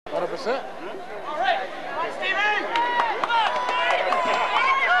100%. All right, Steven!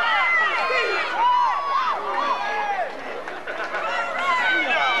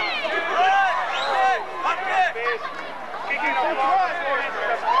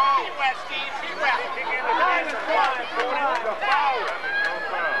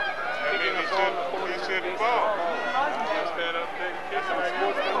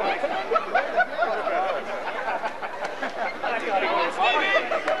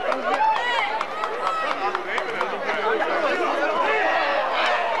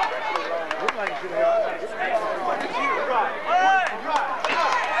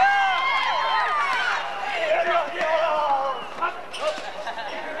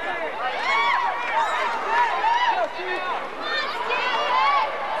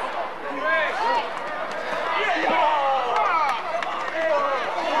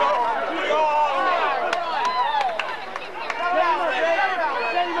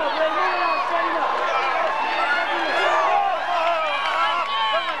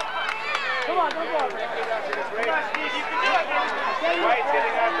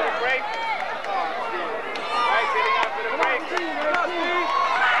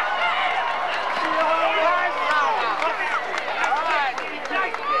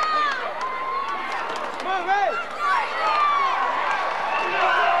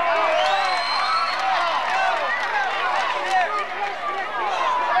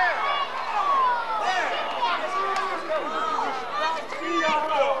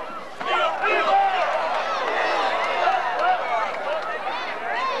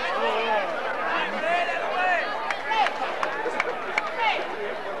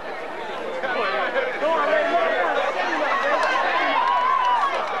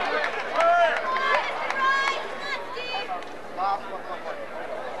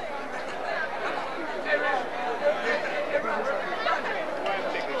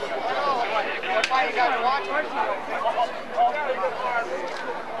 Come on!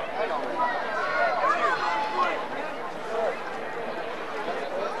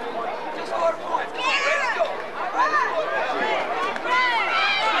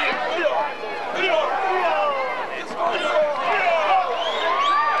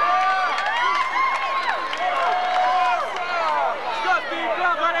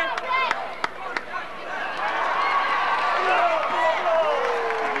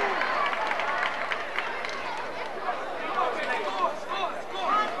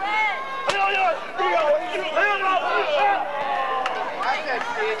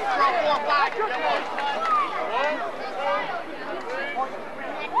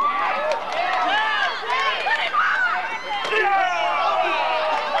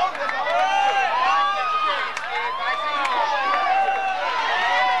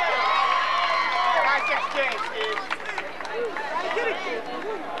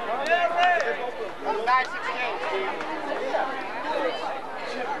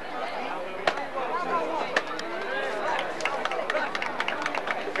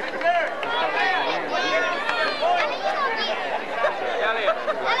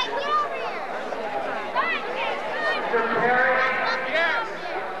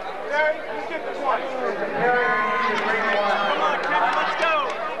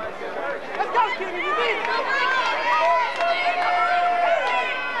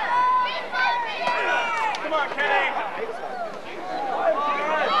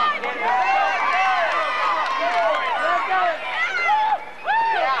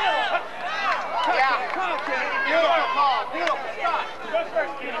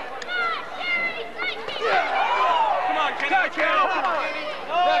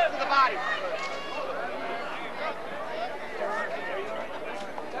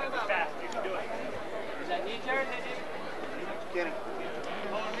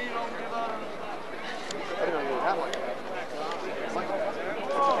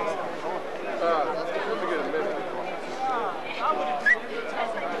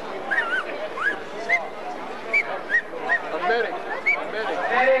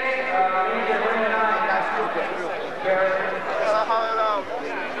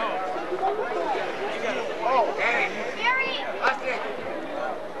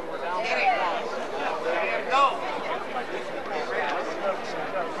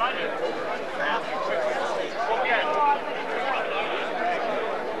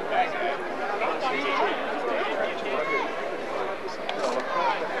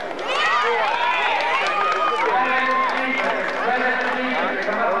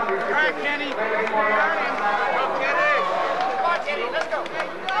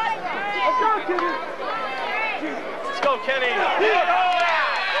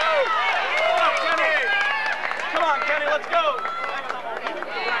 Come on, Kenny, let's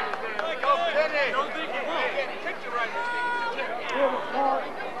go.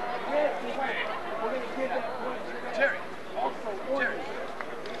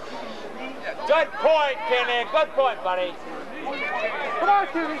 Good point, buddy. Come on,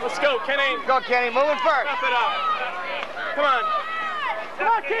 Kenny. Let's go, Kenny. Go, Kenny. Moving first. Wrap it up. Come on. Come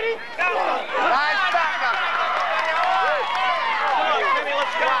on, Kenny. Nice back knuckle. Come on, Kenny.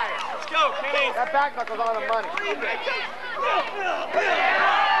 Let's go. Let's go, Kenny. That back knuckle's on the money.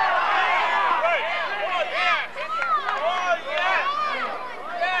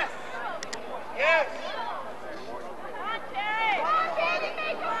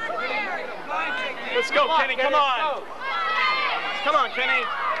 Let's go, Kenny. Come on. Come on, Kenny.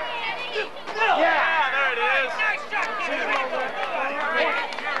 Yeah, there it is.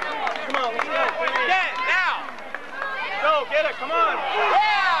 Come on, let's go, Kenny. Get it now. Go, get it. Come on.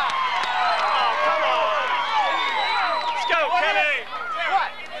 Yeah. Oh, come on. Let's go, Kenny. What?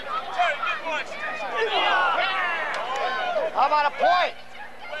 How about a point?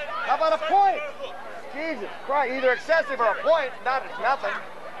 How about a point? Jesus Christ, either excessive or a point, not nothing.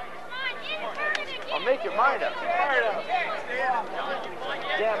 I'll make your mind up.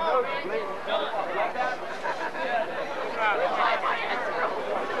 Damn nose is bleeding. Like that?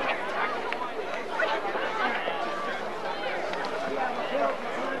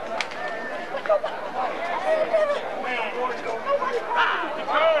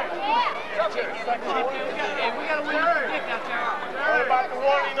 We gotta win the kick out there. What about the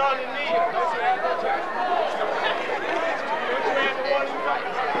warning on the knee?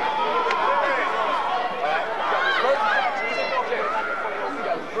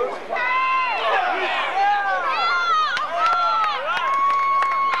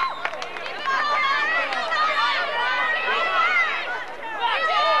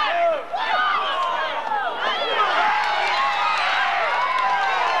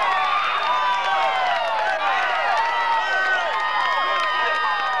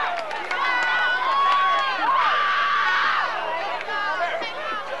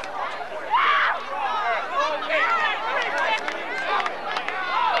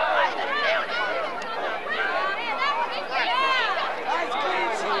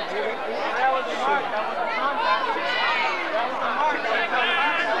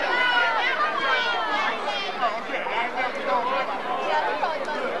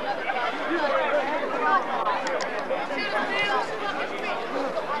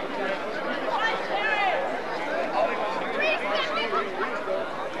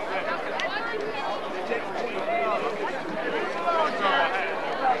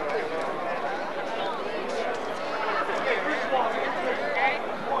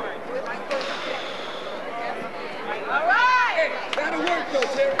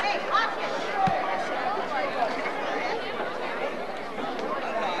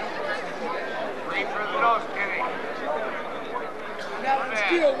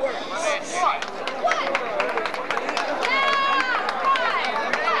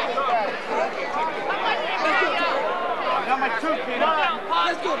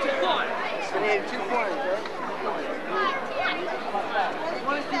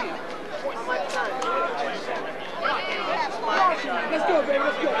 Let's go, baby.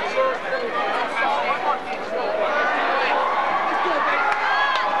 Let's go.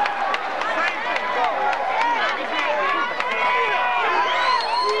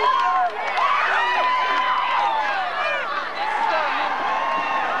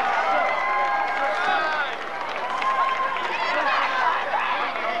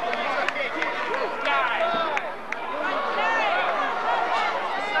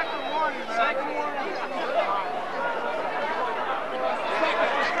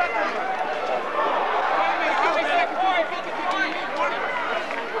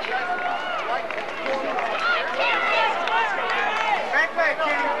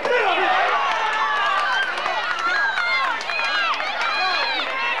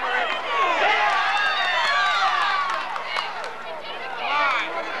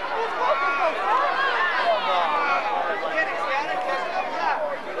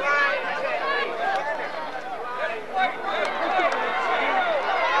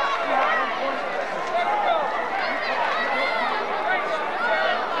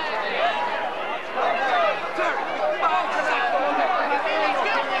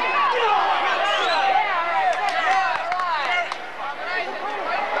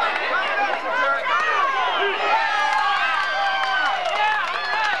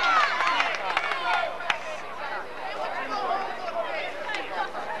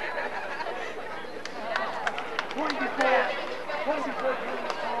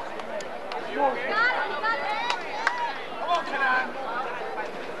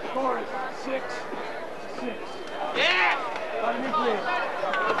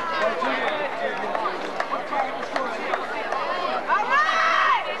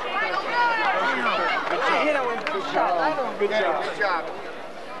 Hit it with Good job. Good job.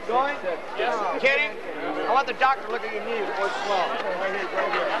 Going? Yes. Kenny, I want the doctor to look at your knees. Boy, small. Right here,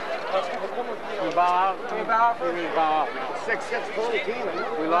 right here. Can you bow out? Can you bow out? We need to bow out. 6-6 total team.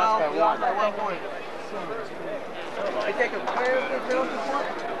 We lost by one. By 1 point. They take a player if they don't support.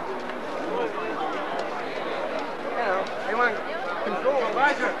 You know, they want to control them.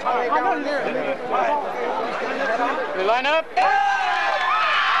 How down there? We line up.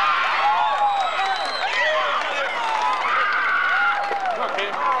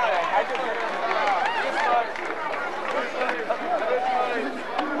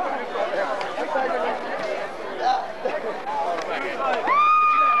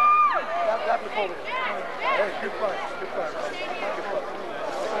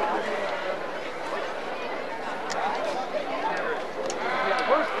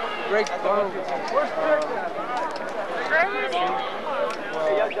 Great fun. Where's Circa?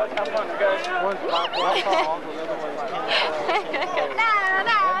 No.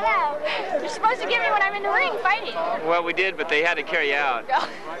 You're supposed to give me when I'm in the ring fighting. Well, we did, but they had to carry you out.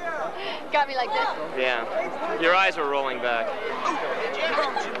 Got me like this. Yeah. Your eyes were rolling back.